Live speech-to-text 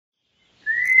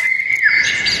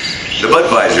The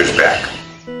Budvisor's back.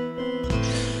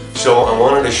 So I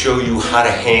wanted to show you how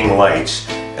to hang lights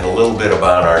and a little bit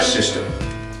about our system.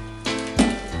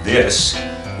 This,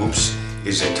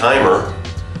 is a timer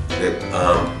that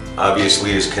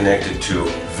obviously is connected to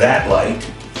that light.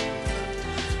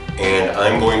 And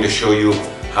I'm going to show you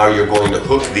how you're going to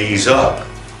hook these up.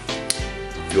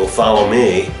 You'll follow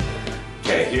me.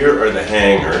 Okay, here are the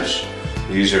hangers.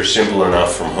 These are simple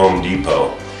enough from Home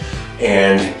Depot.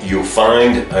 And you'll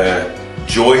find a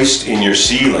joist in your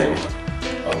ceiling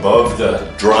above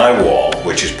the drywall,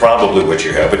 which is probably what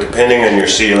you have, but depending on your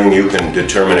ceiling you can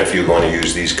determine if you're going to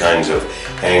use these kinds of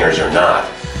hangers or not.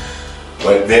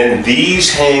 But then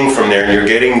these hang from there, and you're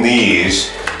getting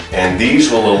these, and these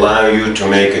will allow you to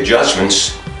make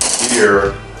adjustments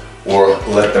here or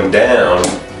let them down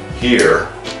here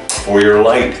for your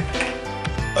light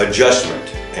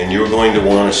adjustment. And you're going to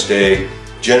want to stay,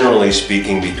 generally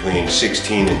speaking, between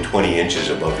 16 and 20 inches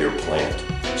above your plant.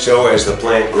 So as the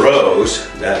plant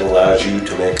grows, that allows you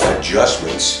to make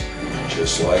adjustments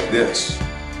just like this.